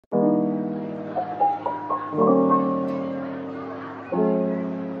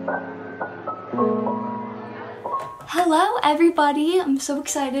Hello everybody! I'm so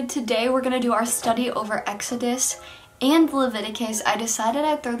excited. Today we're going to do our study over Exodus and Leviticus. I decided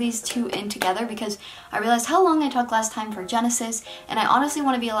I'd throw these two in together because I realized how long I took last time for Genesis, and I honestly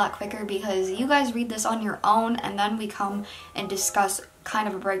want to be a lot quicker because you guys read this on your own and then we come and discuss kind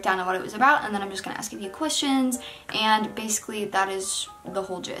of a breakdown of what it was about, and then I'm just going to ask a few questions, and basically that is the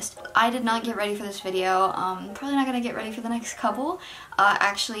whole gist. I did not get ready for this video. Probably not going to get ready for the next couple.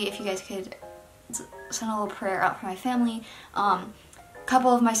 Actually, if you guys could send a little prayer out for my family. A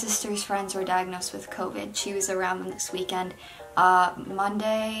couple of my sister's friends were diagnosed with COVID. She was around them this weekend.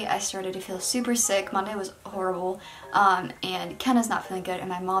 Monday I started to feel super sick. Monday was horrible, and Kenna's not feeling good and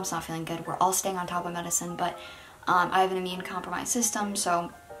my mom's not feeling good. We're all staying on top of medicine, but I have an immune compromised system,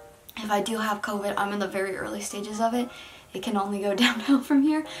 so if I do have COVID, I'm in the very early stages of it. It can only go downhill from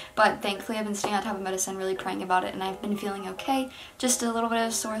here, but thankfully I've been staying on top of medicine, really praying about it, and I've been feeling okay. Just a little bit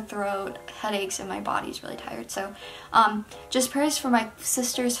of sore throat, headaches, and my body's really tired. So just prayers for my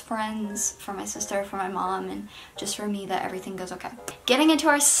sister's friends, for my sister, for my mom, and just for me that everything goes okay. Getting into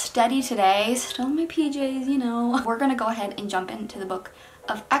our study today, still in my PJs, you know. We're gonna go ahead and jump into the book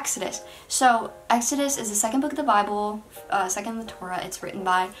of Exodus. So Exodus is the second book of the Bible, second of the Torah. It's written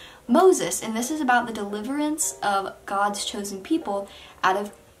by Moses, and this is about the deliverance of God's chosen people out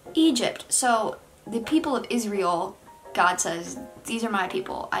of Egypt. So the people of Israel, God says, these are my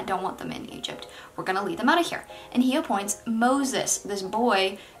people. I don't want them in Egypt. We're going to lead them out of here. And he appoints Moses, this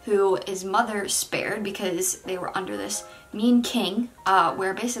boy who his mother spared because they were under this mean king,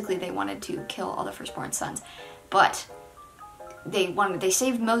 where basically they wanted to kill all the firstborn sons. But they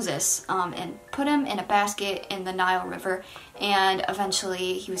saved Moses and put him in a basket in the Nile River, and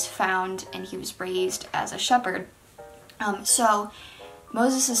eventually he was found and he was raised as a shepherd. So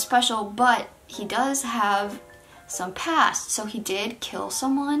Moses is special, but he does have some past. So he did kill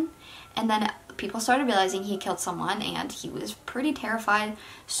someone, and then people started realizing he killed someone, and he was pretty terrified,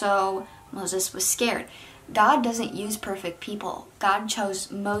 so Moses was scared. God doesn't use perfect people. God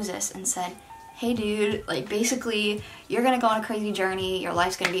chose Moses and said, hey dude, like basically you're gonna go on a crazy journey, your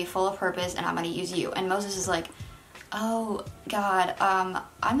life's gonna be full of purpose, and I'm gonna use you. And Moses is like, oh God,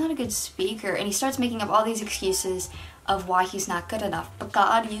 I'm not a good speaker, and he starts making up all these excuses of why he's not good enough. But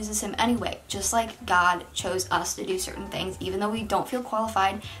God uses him anyway, just like God chose us to do certain things. Even though we don't feel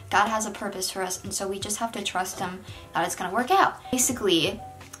qualified, God has a purpose for us, and so we just have to trust him that it's gonna work out. Basically,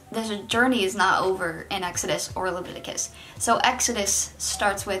 this journey is not over in Exodus or Leviticus. So Exodus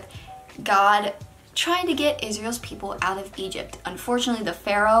starts with God trying to get Israel's people out of Egypt. Unfortunately, the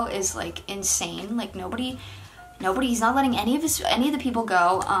Pharaoh is like insane. Like he's not letting any of the people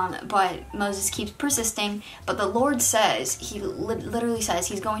go. But Moses keeps persisting. But the Lord says, he literally says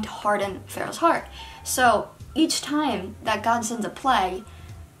he's going to harden Pharaoh's heart. So each time that God sends a plague,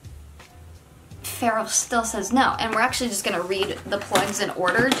 Pharaoh still says no. And we're actually just gonna read the plagues in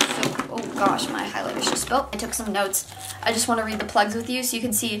order. So, oh gosh, my highlighters just spilled. I took some notes. I just want to read the plagues with you so you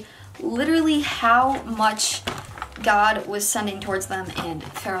can see literally how much God was sending towards them, and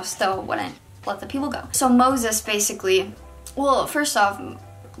Pharaoh still wouldn't let the people go. So Moses basically, well, first off,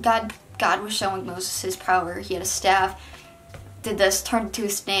 God was showing Moses his power. He had a staff, did this, turned into a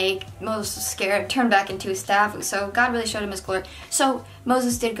snake. Moses was scared, turned back into a staff. So God really showed him his glory. So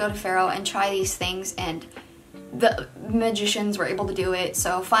Moses did go to Pharaoh and try these things, and the magicians were able to do it.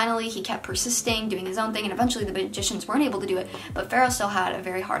 So finally he kept persisting, doing his own thing, and eventually the magicians weren't able to do it, but Pharaoh still had a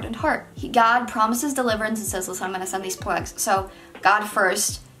very hardened heart. God promises deliverance and says, listen, I'm going to send these plagues. So God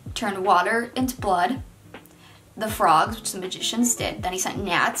first turned water into blood, the frogs, which the magicians did. Then he sent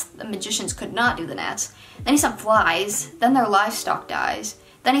gnats. The magicians could not do the gnats. Then he sent flies. Then their livestock dies.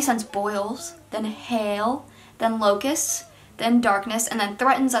 Then he sends boils, then hail, then locusts, then darkness, and then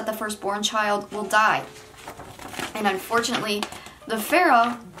threatens that the firstborn child will die. And unfortunately, the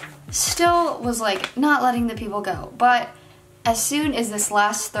Pharaoh still was like not letting the people go. But as soon as this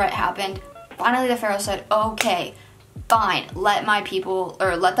last threat happened, finally the Pharaoh said, okay, fine, let my people,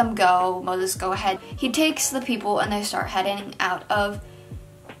 or let them go. Moses, go ahead. He takes the people and they start heading out of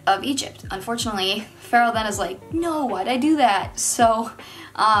Egypt. Unfortunately, Pharaoh then is like, no, why'd I do that? So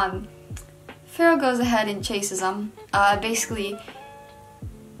Pharaoh goes ahead and chases them. Basically,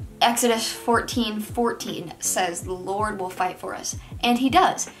 Exodus 14:14 says the Lord will fight for us, and he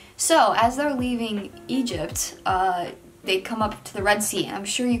does. So as they're leaving Egypt, they come up to the Red Sea, and I'm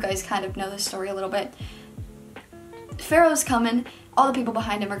sure you guys kind of know this story a little bit. Pharaoh's coming, all the people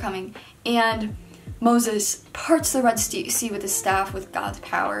behind him are coming, and Moses parts the Red Sea with his staff with God's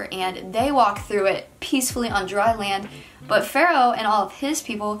power, and they walk through it peacefully on dry land. But Pharaoh and all of his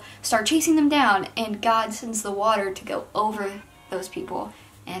people start chasing them down, and God sends the water to go over those people,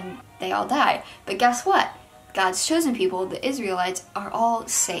 and they all die. But guess what? God's chosen people, the Israelites, are all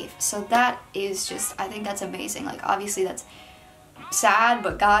safe. So that is just, I think that's amazing. Like, obviously that's sad,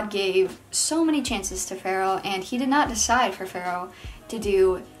 but God gave so many chances to Pharaoh, and he did not decide for Pharaoh to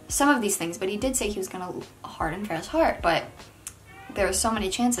do some of these things, but he did say he was going to harden Pharaoh's heart. But there were so many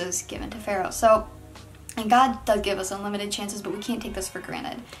chances given to Pharaoh. So, and God does give us unlimited chances, but we can't take this for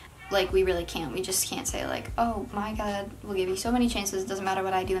granted. Like, we really can't. We just can't say, like, oh, my God will give you so many chances. It doesn't matter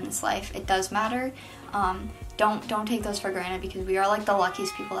what I do in this life. It does matter. Don't take those for granted, because we are like the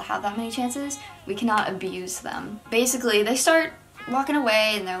luckiest people to have that many chances. We cannot abuse them. Basically, they start walking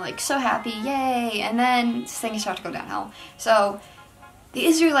away, and they're, like, so happy, yay, and then things start to go downhill. So the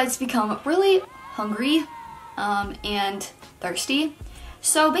Israelites become really hungry and thirsty.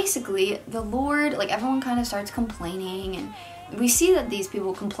 So basically, the Lord, like, everyone kind of starts complaining, and we see that these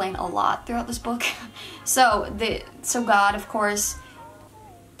people complain a lot throughout this book. So God, of course,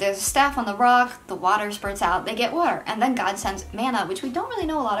 there's a staff on the rock, the water spurts out, they get water, and then God sends manna, which we don't really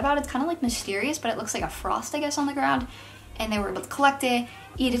know a lot about. It's kind of like mysterious, but it looks like a frost, I guess, on the ground, and they were able to collect it,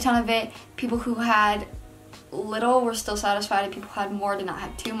 eat a ton of it. People who had little were still satisfied, and people who had more did not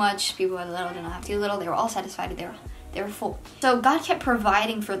have too much. People who had little did not have too little. They were all satisfied. They were full. So God kept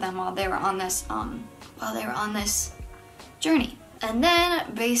providing for them while they were on this journey. And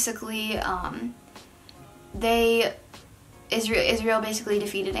then basically Israel basically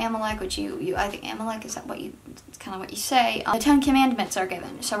defeated Amalek, which I think Amalek, is that what it's kind of what you say. The 10 commandments are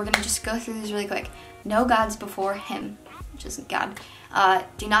given, so we're gonna just go through these really quick. No gods before him, which is God.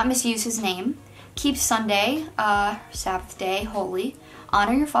 Do not misuse his name. Keep Sunday, Sabbath day, holy.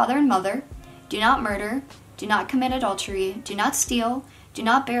 Honor your father and mother. Do not murder. Do not commit adultery. Do not steal. Do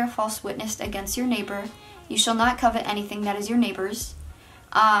not bear false witness against your neighbor. You shall not covet anything that is your neighbor's.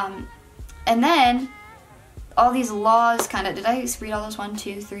 And then all these laws kind of, did I read all those? 1,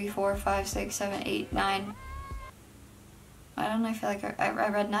 2, 3, 4, 5, 6, 7, 8, 9. I don't know, I feel like I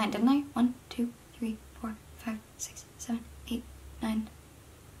read 9, didn't I? 1, 2, 3, 4, 5, 6, 7, 8, 9.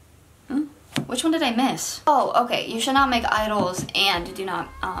 Which one did I miss? Oh, okay. You shall not make idols, and do not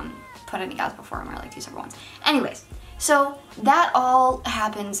put any gods before him, or like 2 separate ones. Anyways, so that all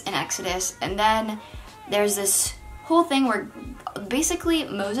happens in Exodus, and then there's this whole thing where basically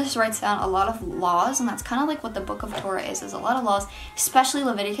Moses writes down a lot of laws, and that's kind of like what the book of Torah is a lot of laws, especially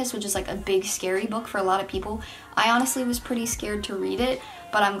Leviticus, which is like a big scary book for a lot of people. I honestly was pretty scared to read it,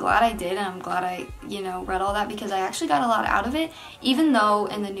 but I'm glad I did, and I'm glad I, read all that, because I actually got a lot out of it, even though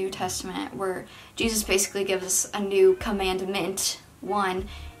in the New Testament, where Jesus basically gives us a new commandment, 1,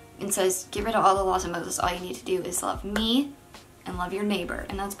 and says, get rid of all the laws of Moses, all you need to do is love me and love your neighbor.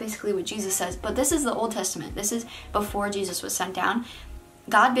 And that's basically what Jesus says. But this is the Old Testament. This is before Jesus was sent down.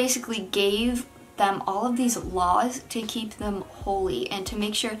 God basically gave them all of these laws to keep them holy and to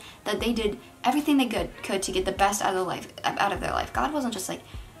make sure that they did everything they could to get the best out of their life. God wasn't just like,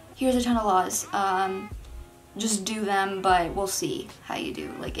 here's a ton of laws, just do them, but we'll see how you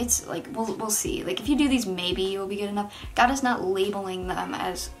do. Like, it's like, we'll see. Like, if you do these, maybe you'll be good enough. God is not labeling them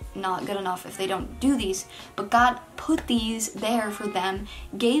as not good enough if they don't do these, but God put these there for them,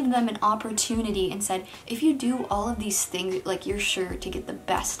 gave them an opportunity, and said, if you do all of these things, like, you're sure to get the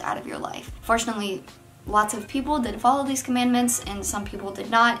best out of your life. Fortunately, lots of people did follow these commandments, and some people did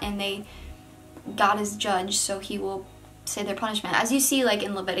not, and God is judge, so he will say their punishment. As you see, like,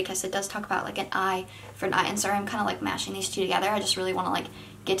 in Leviticus, it does talk about, like, an eye for an eye. And sorry, I'm kind of, like, mashing these two together. I just really want to, like,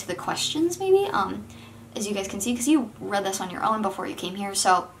 get to the questions, maybe, as you guys can see, because you read this on your own before you came here.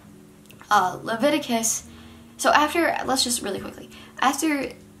 So, Leviticus, so let's just really quickly,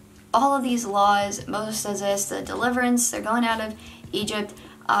 after all of these laws, Moses does this, the deliverance, they're going out of Egypt,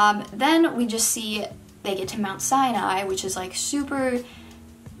 then we just see they get to Mount Sinai, which is, like, super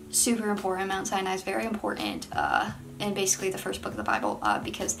important. Mount Sinai is very important in basically the first book of the Bible,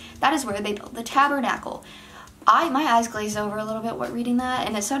 because that is where they built the tabernacle. My eyes glazed over a little bit while reading that,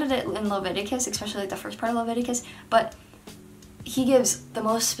 and so did it in Leviticus, especially like the first part of Leviticus, but he gives the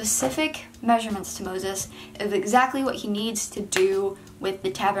most specific measurements to Moses of exactly what he needs to do with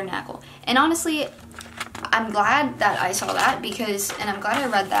the tabernacle. And honestly, I'm glad that I saw that, and I'm glad I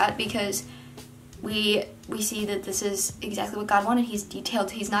read that, because we see that this is exactly what God wanted. He's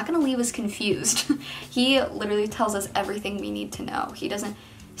detailed. He's not going to leave us confused. He literally tells us everything we need to know. He doesn't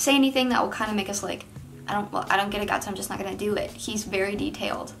say anything that will kind of make us like, I don't get it, God, so I'm just not going to do it. He's very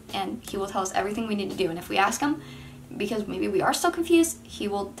detailed, and he will tell us everything we need to do. And if we ask him, because maybe we are still confused, he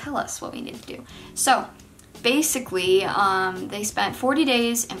will tell us what we need to do. So basically, they spent 40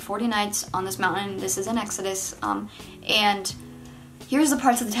 days and 40 nights on this mountain. This is in Exodus, and Here's the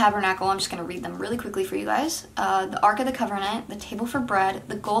parts of the tabernacle. I'm just going to read them really quickly for you guys. The Ark of the Covenant, the table for bread,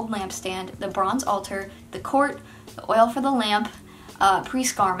 the gold lampstand, the bronze altar, the court, the oil for the lamp,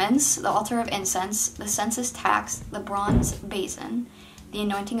 priest garments, the altar of incense, the census tax, the bronze basin, the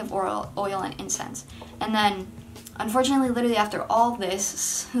anointing of oil and incense. And then, unfortunately, literally after all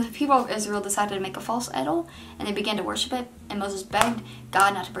this, the people of Israel decided to make a false idol, and they began to worship it. And Moses begged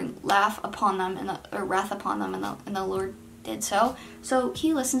God not to bring wrath upon them, and the Lord did so. So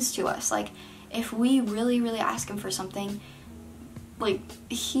he listens to us. Like, if we really, really ask him for something, like,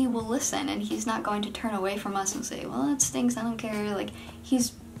 he will listen, and he's not going to turn away from us and say, well, it stinks, I don't care. Like, he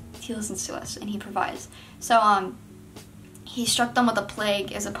listens to us, and he provides. So, he struck them with a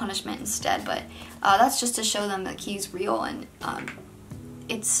plague as a punishment instead, but that's just to show them that he's real, and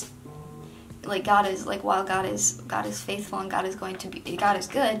it's like God is, like, while God is faithful and God is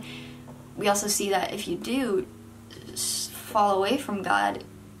good, we also see that if you do fall away from God,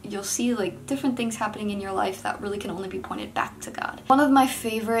 you'll see like different things happening in your life that really can only be pointed back to God. One of my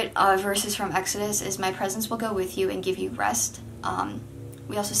favorite verses from Exodus is, my presence will go with you and give you rest.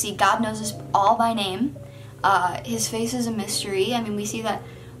 We also see God knows us all by name. His face is a mystery. I mean, we see that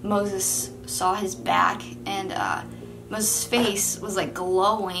Moses saw his back, and Moses' face was like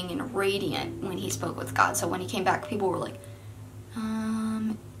glowing and radiant when he spoke with God. So when he came back, people were like,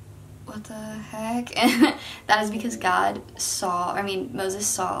 what the heck? And that is because Moses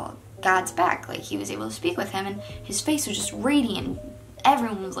saw God's back. Like, he was able to speak with him, and his face was just radiant.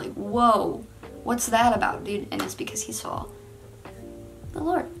 Everyone was like, whoa, what's that about, dude? And it's because he saw the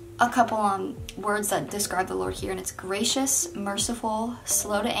Lord. A couple words that describe the Lord here, and it's gracious, merciful,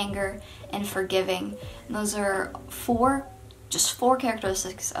 slow to anger, and forgiving. And those are four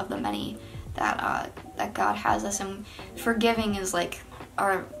characteristics of the many that God has us, and forgiving is like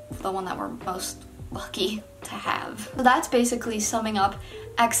the one that we're most lucky to have. So that's basically summing up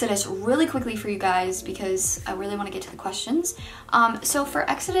Exodus really quickly for you guys, because I really want to get to the questions. So for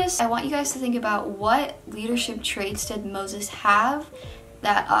Exodus, I want you guys to think about, what leadership traits did Moses have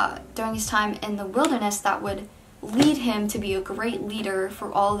that during his time in the wilderness that would lead him to be a great leader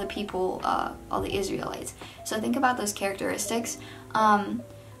for all the people, all the Israelites. So think about those characteristics. I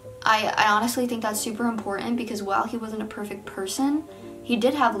honestly think that's super important, because while he wasn't a perfect person, he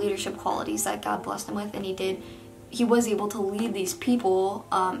did have leadership qualities that God blessed him with, and he was able to lead these people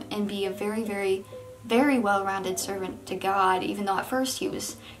and be a very, very, very well-rounded servant to God, even though at first he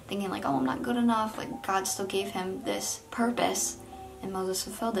was thinking like, oh, I'm not good enough. Like, God still gave him this purpose, and Moses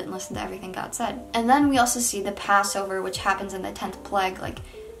fulfilled it and listened to everything God said. And then we also see the Passover, which happens in the 10th plague. Like,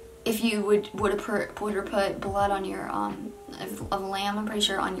 if you would have put blood on your of a lamb, I'm pretty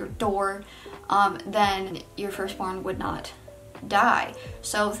sure, on your door, then your firstborn would not die.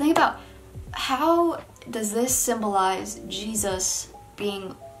 So think about, how does this symbolize Jesus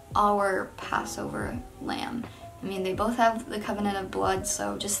being our Passover lamb? I mean, they both have the covenant of blood,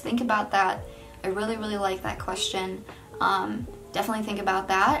 so just think about that. I really, really like that question. Definitely think about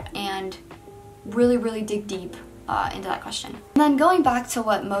that and really, really dig deep into that question. And then going back to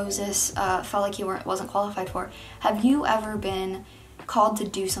what Moses felt like he wasn't qualified for, have you ever been called to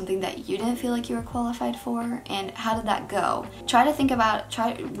do something that you didn't feel like you were qualified for, and how did that go? Try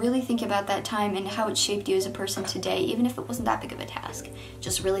to really think about that time and how it shaped you as a person today, even if it wasn't that big of a task.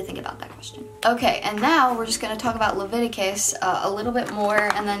 Just really think about that question. Okay, and now we're just going to talk about Leviticus a little bit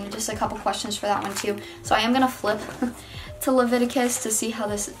more, and then just a couple questions for that one too. So I am going to flip to Leviticus to see how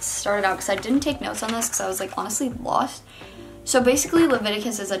this started out, because I didn't take notes on this because I was like honestly lost. So basically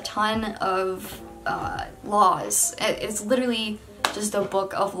Leviticus is a ton of laws. It's literally just a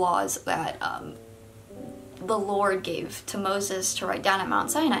book of laws that the Lord gave to Moses to write down at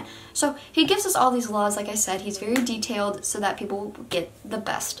Mount Sinai. So he gives us all these laws. Like I said, he's very detailed so that people will get the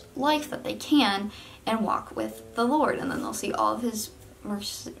best life that they can and walk with the Lord, and then they'll see all of his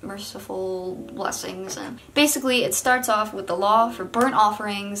merciful blessings. And basically it starts off with the law for burnt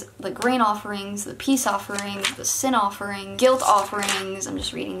offerings, the grain offerings, the peace offerings, the sin offerings, guilt offerings. I'm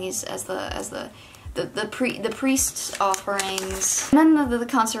just reading these as the priest's offerings, and then the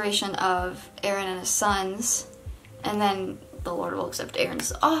consecration of Aaron and his sons, and then the Lord will accept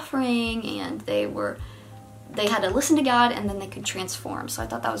Aaron's offering, and they had to listen to God, and then they could transform. So I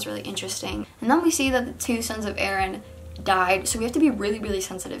thought that was really interesting. And then we see that the two sons of Aaron died, so we have to be really, really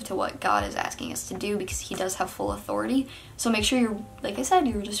sensitive to what God is asking us to do, because he does have full authority. So make sure you're, like I said,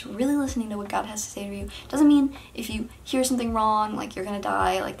 you're just really listening to what God has to say to you. Doesn't mean if you hear something wrong, like, you're gonna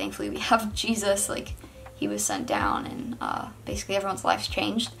die. Like, thankfully we have Jesus. Like, he was sent down, and basically everyone's life's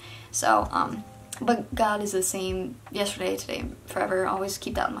changed. So But God is the same yesterday, today, forever. Always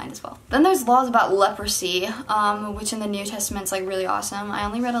keep that in mind as well. Then there's laws about leprosy, which in the New Testament is like really awesome. I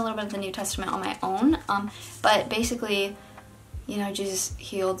only read a little bit of the New Testament on my own, but basically, you know, Jesus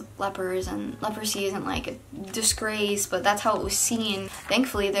healed lepers, and leprosy isn't like a disgrace, but that's how it was seen.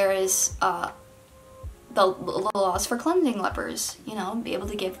 Thankfully, there is the laws for cleansing lepers, you know, be able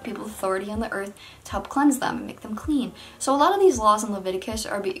to give people authority on the earth to help cleanse them and make them clean. So a lot of these laws in Leviticus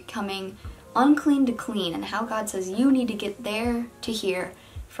are becoming unclean to clean, and how God says you need to get there to here,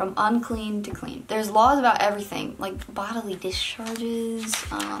 from unclean to clean. There's laws about everything, like bodily discharges,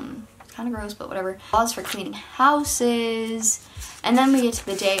 kind of gross, but whatever. Laws for cleaning houses, and then we get to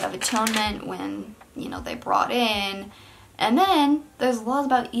the Day of Atonement when, you know, they brought in. And then there's laws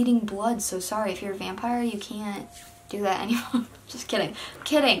about eating blood. So sorry, if you're a vampire, you can't do that anymore. Just kidding.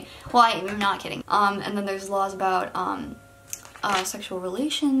 Kidding. Well, I'm not kidding. And then there's laws about sexual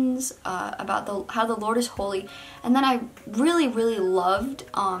relations, about how the Lord is holy. And then I really, really loved,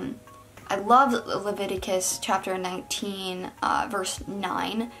 I loved Leviticus chapter 19, verse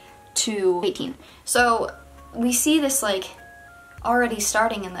 9 to 18. So we see this like already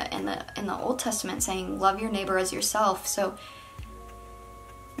starting in the Old Testament, saying love your neighbor as yourself. So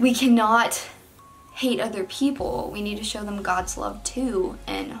we cannot hate other people. We need to show them God's love too,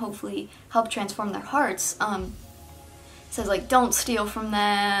 and hopefully help transform their hearts. It says like don't steal from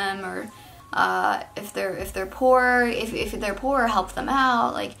them, or if they're poor, if they're poor, help them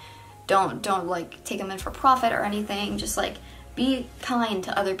out. Like don't like take them in for profit or anything. Just like be kind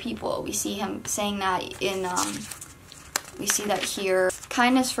to other people. We see him saying that in we see that here.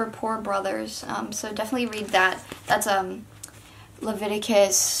 Kindness for poor brothers. So definitely read that. That's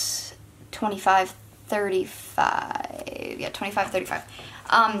Leviticus 25:35. Yeah, 25:35.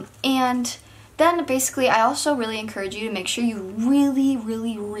 And then basically I also really encourage you to make sure you really,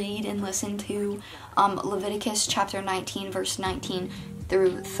 really read and listen to Leviticus chapter 19, verse 19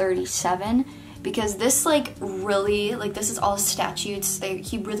 through 37. Because this like really, like this is all statutes.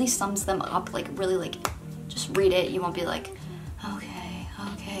 He really sums them up, like really like, just read it. You won't be like,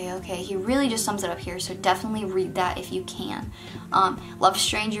 okay. He really just sums it up here, so definitely read that if you can. Love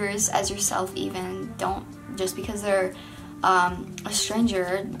strangers as yourself even. Don't, just because they're a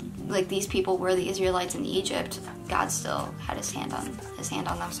stranger, like these people were the Israelites in Egypt, God still had his hand on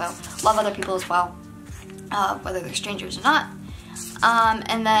them. So love other people as well, whether they're strangers or not.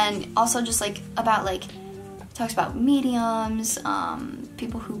 And then also just like about like, talks about mediums,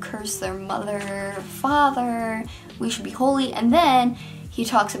 people who curse their mother, father, we should be holy. And then he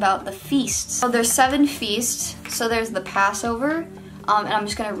talks about the feasts. So there's 7 feasts. So there's the Passover, and I'm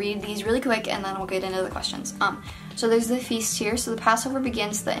just gonna read these really quick and then we'll get into the questions. So there's the feasts here. So the Passover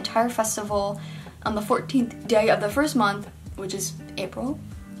begins the entire festival on the 14th day of the first month, which is April.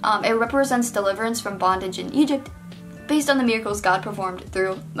 It represents deliverance from bondage in Egypt based on the miracles God performed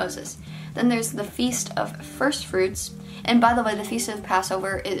through Moses. Then there's the Feast of First Fruits. And by the way, the Feast of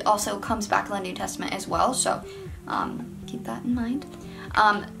Passover, it also comes back in the New Testament as well, so keep that in mind.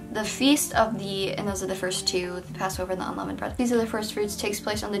 The Feast of and those are the first two, the Passover and the Unleavened Bread. Feast of the First Fruits takes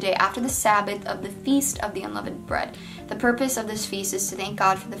place on the day after the Sabbath of the Feast of the Unleavened Bread. The purpose of this feast is to thank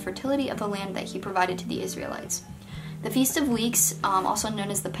God for the fertility of the land that he provided to the Israelites. The Feast of Weeks, also known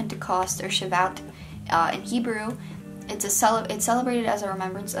as the Pentecost or Shavuot in Hebrew, it's celebrated as a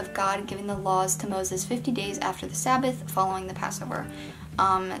remembrance of God giving the laws to Moses 50 days after the Sabbath following the Passover.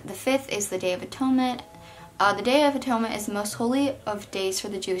 The 5th is the Day of Atonement. The Day of Atonement is the most holy of days for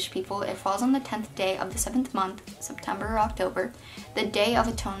the Jewish people. It falls on the 10th day of the 7th month, September or October. The Day of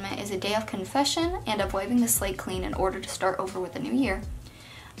Atonement is a day of confession and of wiping the slate clean in order to start over with the new year.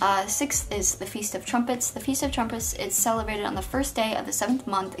 6th is the Feast of Trumpets. The Feast of Trumpets is celebrated on the first day of the 7th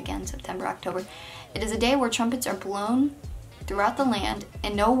month, again September, October. It is a day where trumpets are blown throughout the land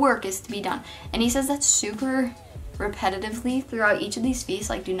and no work is to be done. And he says that super repetitively throughout each of these feasts,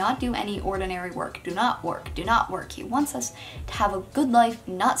 like do not do any ordinary work, do not work, do not work. He wants us to have a good life,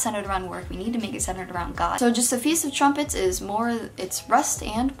 not centered around work. We need to make it centered around God. So just the Feast of Trumpets is it's rest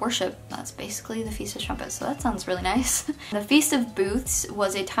and worship. That's basically the Feast of Trumpets, so that sounds really nice. The Feast of Booths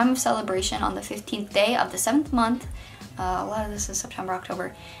was a time of celebration on the 15th day of the 7th month. A lot of this is September,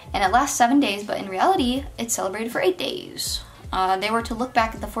 October, and it lasts 7 days, but in reality, it's celebrated for 8 days. They were to look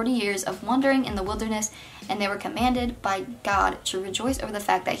back at the 40 years of wandering in the wilderness, and they were commanded by God to rejoice over the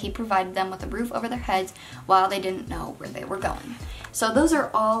fact that he provided them with a roof over their heads while they didn't know where they were going. So those are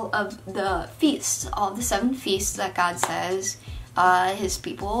all of the feasts, all of the 7 feasts that God says his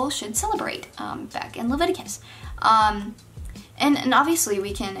people should celebrate back in Leviticus. And obviously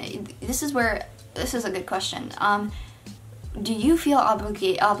we can, this is a good question. Do you feel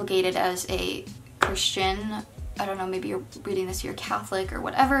obligated as a Christian, I don't know, maybe you're reading this, you're Catholic or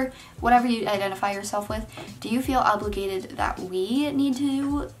whatever you identify yourself with, do you feel obligated that we need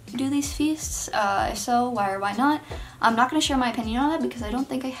to do these feasts? If so, why or why not? I'm not going to share my opinion on it because I don't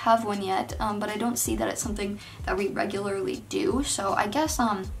think I have one yet, but I don't see that it's something that we regularly do, so I guess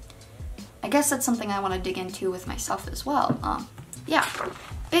that's something I want to dig into with myself as well. Yeah,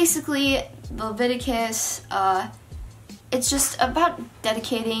 basically, Leviticus, it's just about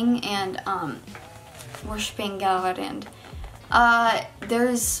dedicating and worshiping God, and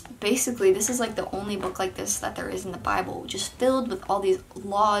there's basically, this is like the only book like this that there is in the Bible, just filled with all these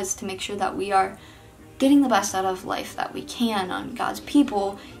laws to make sure that we are getting the best out of life that we can on God's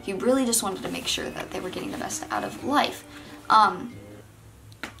people. He really just wanted to make sure that they were getting the best out of life.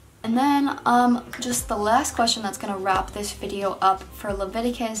 And then just the last question that's going to wrap this video up for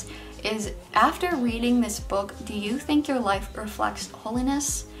Leviticus is, after reading this book, do you think your life reflects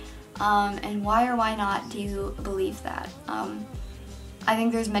holiness? And why or why not do you believe that? I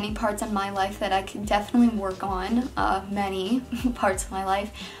think there's many parts in my life that I could definitely work on, many parts of my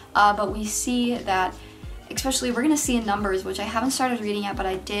life, but we see that, especially we're going to see in Numbers, which I haven't started reading yet, but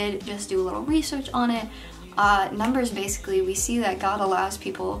I did just do a little research on it. Numbers, basically, we see that God allows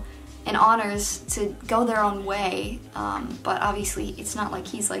people and honors to go their own way, but obviously it's not like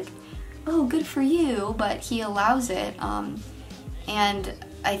he's like, oh, good for you, but he allows it, and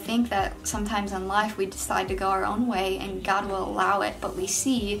I think that sometimes in life we decide to go our own way and God will allow it, but we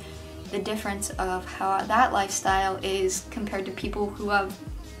see the difference of how that lifestyle is compared to people who have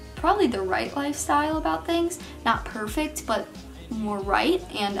probably the right lifestyle about things, not perfect, but more right,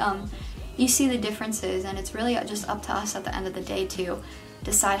 and you see the differences, and it's really just up to us at the end of the day to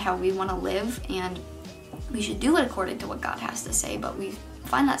decide how we want to live, and we should do it according to what God has to say, but we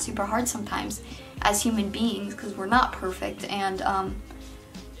find that super hard sometimes as human beings because we're not perfect, and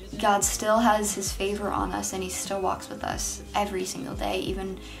God still has his favor on us, and he still walks with us every single day.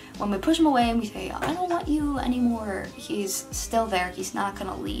 Even when we push him away and we say, I don't want you anymore, he's still there. He's not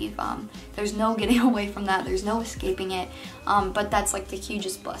gonna leave. There's no getting away from that. There's no escaping it. But that's like the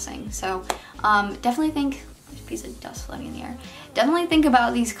hugest blessing. So definitely think, there's a piece of dust floating in the air. Definitely think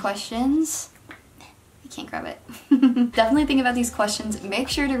about these questions. Can't grab it. Definitely think about these questions. Make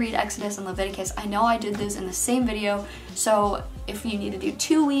sure to read Exodus and Leviticus. I know I did this in the same video, so if you need to do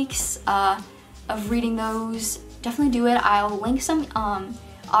 2 weeks of reading those, definitely do it. I'll link some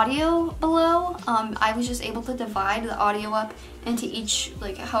audio below. I was just able to divide the audio up into each,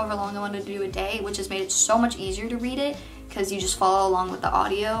 like however long I wanted to do a day, which has made it so much easier to read it because you just follow along with the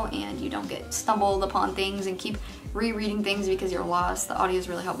audio and you don't get stumbled upon things and keep rereading things because you're lost. The audio has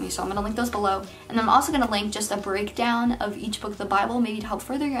really helped me, so I'm going to link those below. And then I'm also going to link just a breakdown of each book of the Bible, maybe to help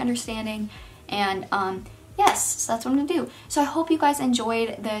further your understanding. And yes, so that's what I'm going to do. So I hope you guys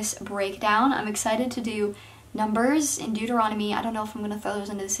enjoyed this breakdown. I'm excited to do Numbers and Deuteronomy. I don't know if I'm going to throw those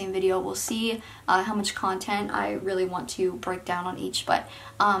into the same video. We'll see how much content I really want to break down on each. But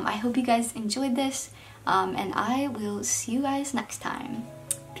I hope you guys enjoyed this, and I will see you guys next time.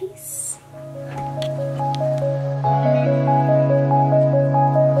 Peace.